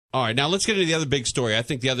All right, now let's get into the other big story. I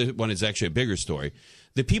think the other one is actually a bigger story.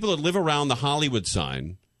 The people that live around the Hollywood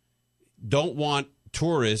sign don't want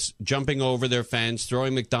tourists jumping over their fence,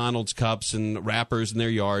 throwing McDonald's cups and wrappers in their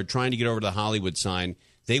yard, trying to get over to the Hollywood sign.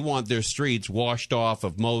 They want their streets washed off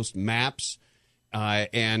of most maps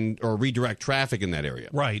or redirect traffic in that area.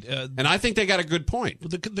 Right. And I think they got a good point.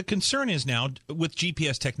 The concern is now, with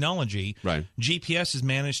GPS technology, right. GPS has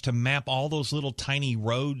managed to map all those little tiny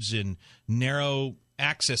roads and narrow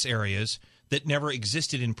access areas that never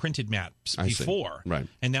existed in printed maps before. Right.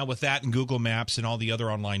 And now with that and Google Maps and all the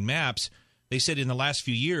other online maps, they said in the last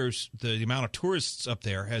few years, the amount of tourists up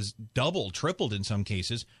there has doubled, tripled in some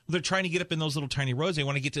cases. They're trying to get up in those little tiny roads. They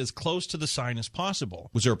want to get to as close to the sign as possible.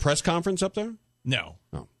 Was there a press conference up there? No.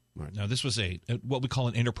 Oh, right. No, this was what we call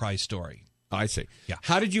an enterprise story. Oh, I see. Yeah.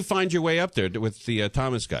 How did you find your way up there with the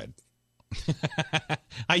Thomas Guide?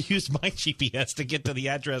 I used my GPS to get to the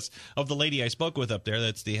address of the lady I spoke with up there.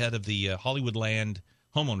 That's the head of the Hollywoodland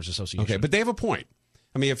Homeowners Association. Okay, but they have a point.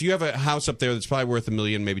 I mean, if you have a house up there that's probably worth $1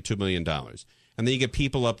 million, maybe $2 million, and then you get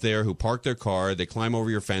people up there who park their car, they climb over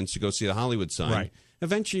your fence to go see the Hollywood sign. Right.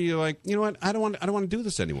 Eventually, you're like, you know what? I don't want to do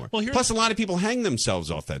this anymore. Well, plus, a lot of people hang themselves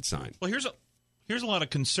off that sign. Well, here's a lot of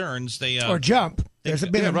concerns. They or jump. There's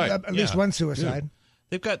been at least one suicide. Yeah.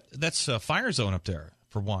 They've got that's a fire zone up there.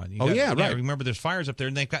 For one. Right. Remember, there's fires up there,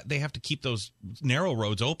 and they have to keep those narrow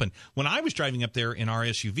roads open. When I was driving up there in our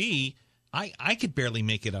SUV, I could barely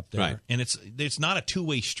make it up there, right. And it's not a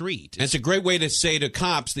two-way street. And it's a great way to say to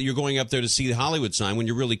cops that you're going up there to see the Hollywood sign when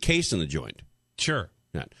you're really casing the joint. Sure.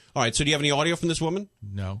 Yeah. All right, so do you have any audio from this woman?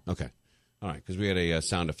 No. Okay. All right, because we had a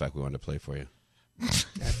sound effect we wanted to play for you.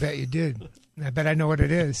 I bet you did. I bet I know what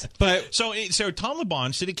it is. But so Tom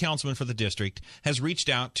LeBon, city councilman for the district, has reached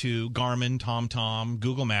out to Garmin, TomTom,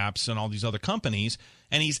 Google Maps, and all these other companies,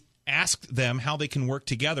 and he's asked them how they can work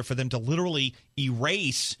together for them to literally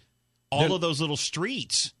erase all of those little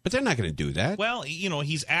streets. But they're not going to do that. Well,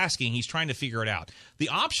 he's asking. He's trying to figure it out. The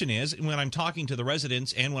option is, when I'm talking to the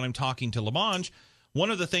residents and when I'm talking to LaBonge,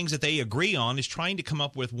 one of the things that they agree on is trying to come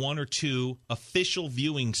up with one or two official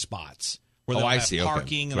viewing spots. Where they'll have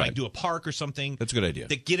parking and do a park or something. That's a good idea.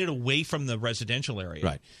 That get it away from the residential area.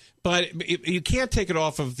 Right. But you can't take it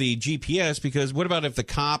off of the GPS because what about if the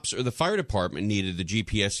cops or the fire department needed the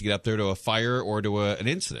GPS to get up there to a fire or to an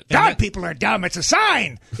incident? God, people are dumb. It's a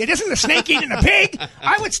sign. It isn't a snake eating a pig.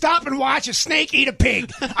 I would stop and watch a snake eat a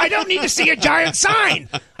pig. I don't need to see a giant sign.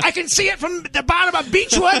 I can see it from the bottom of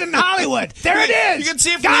Beechwood in Hollywood. There it is. You can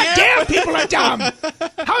see it from God damn, people are dumb.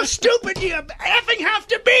 How stupid do you effing have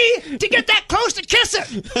to be to get that close to kiss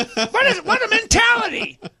it? What a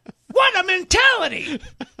mentality. What a mentality!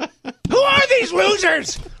 Who are these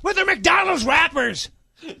losers with their McDonald's wrappers?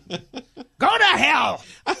 Go to hell!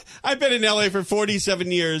 I've been in L.A. for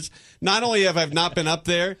 47 years. Not only have I not been up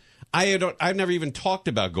there, I've never even talked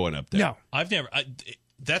about going up there. No, I've never.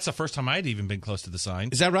 That's the first time I'd even been close to the sign.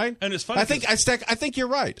 Is that right? And it's funny. I think you're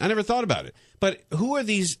right. I never thought about it. But who are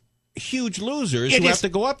these huge losers who have to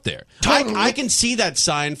go up there? Totally. I can see that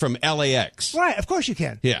sign from LAX. Right, of course you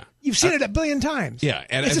can. Yeah. You've seen it a billion times. Yeah.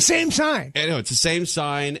 It's the same sign. I know, it's the same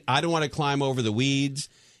sign. I don't want to climb over the weeds,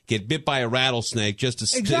 get bit by a rattlesnake just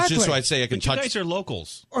so I say I can touch. You guys are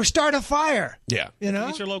locals. Or start a fire. Yeah. You know?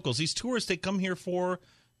 These are locals. These tourists, they come here for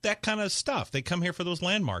that kind of stuff. They come here for those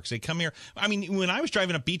landmarks. They come here. I mean, when I was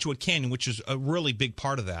driving up Beechwood Canyon, which is a really big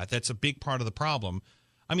part of that's a big part of the problem.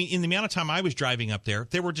 I mean, in the amount of time I was driving up there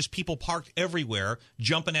were just people parked everywhere,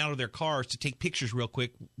 jumping out of their cars to take pictures real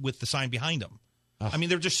quick with the sign behind them. I mean,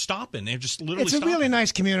 they're just stopping. They're just literally stopping. It's a really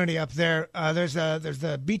nice community up there. There's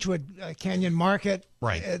the Beechwood Canyon Market.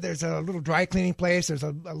 Right. There's a little dry cleaning place. There's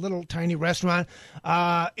a little tiny restaurant.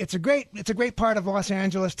 It's a great part of Los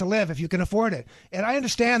Angeles to live if you can afford it. And I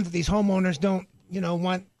understand that these homeowners don't,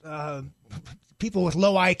 want people with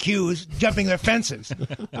low IQs jumping their fences.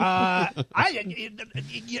 I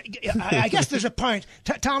guess there's a point.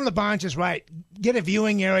 Tom LeBonge is right. Get a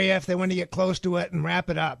viewing area if they want to get close to it and wrap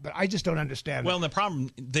it up. But I just don't understand. Well, and the problem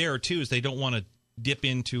there, too, is they don't want to dip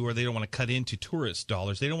into or they don't want to cut into tourist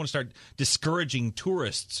dollars. They don't want to start discouraging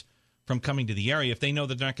tourists from coming to the area. If they know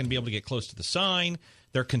that they're not going to be able to get close to the sign,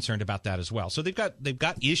 they're concerned about that as well. So they've got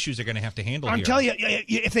issues they're going to have to handle here. I'm telling you,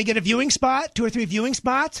 if they get a viewing spot, 2 or 3 viewing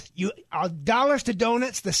spots, dollars to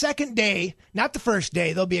donuts. The second day, not the first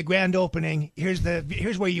day, there'll be a grand opening. Here's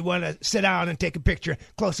where you want to sit down and take a picture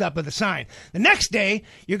close up of the sign. The next day,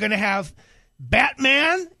 you're going to have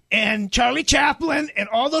Batman and Charlie Chaplin and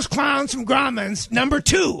all those clowns from Grauman's number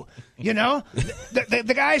 2. You know,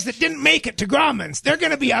 the guys that didn't make it to Grauman's, they're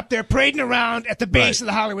going to be up there parading around at the base of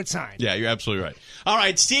the Hollywood sign. Yeah, you're absolutely right. All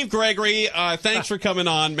right, Steve Gregory, thanks for coming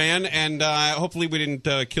on, man, and hopefully we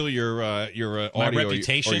didn't kill your audio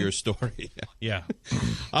reputation or your story. Yeah.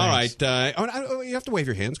 All right. You have to wave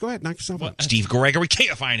your hands. Go ahead, knock yourself out. Steve Gregory,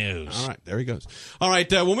 KFI News. All right, there he goes. All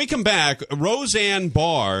right, when we come back, Roseanne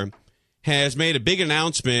Barr has made a big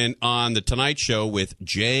announcement on The Tonight Show with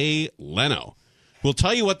Jay Leno. We'll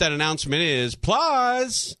tell you what that announcement is.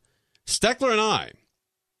 Plus, Steckler and I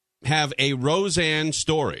have a Roseanne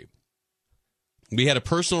story. We had a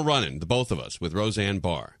personal run-in, the both of us, with Roseanne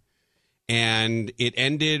Barr. And it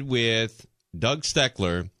ended with Doug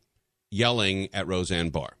Steckler yelling at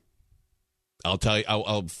Roseanne Barr. I'll tell you.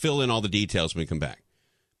 I'll fill in all the details when we come back.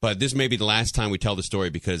 But this may be the last time we tell the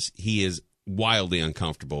story because he is wildly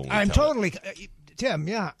uncomfortable. I'm totally, Tim.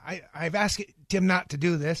 Yeah, I've asked Tim not to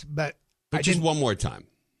do this, but just one more time.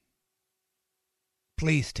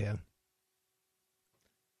 Please, Tim.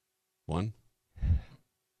 1,